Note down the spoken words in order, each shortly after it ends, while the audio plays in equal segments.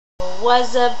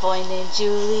was a boy named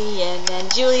Julian,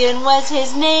 and Julian was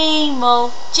his name.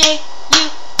 Oh, Julian,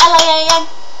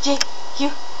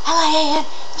 Julian,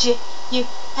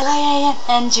 Julian,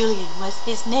 and Julian was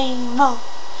his name. Oh,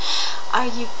 are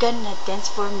you gonna dance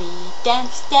for me?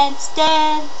 Dance, dance,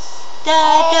 dance.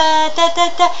 Da da da da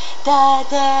da da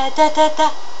da da da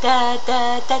da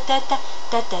da da da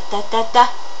da da da da da da.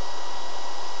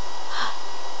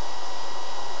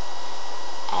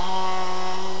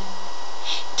 And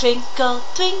twinkle,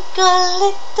 twinkle,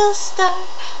 little star,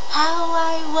 how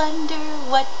I wonder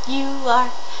what you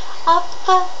are. Up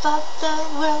above the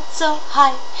world so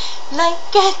high,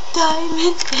 like a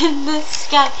diamond in the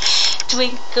sky.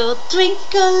 Twinkle,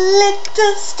 twinkle,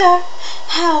 little star,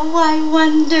 how I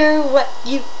wonder what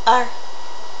you are.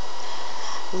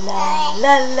 La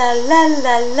la la la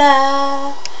la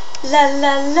la, la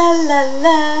la la la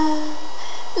la,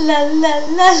 la la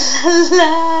la la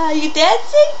la. You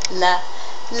dancing? La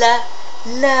la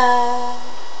la.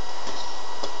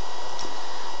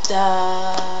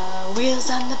 The wheels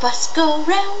on the bus go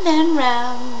round and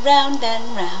round, round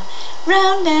and round,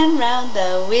 round and round.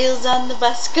 The wheels on the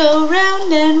bus go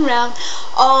round and round,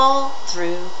 all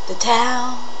through the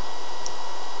town.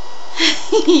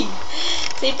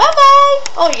 Say bye-bye.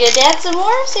 Oh, you're gonna dance some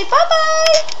more? Say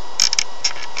bye-bye.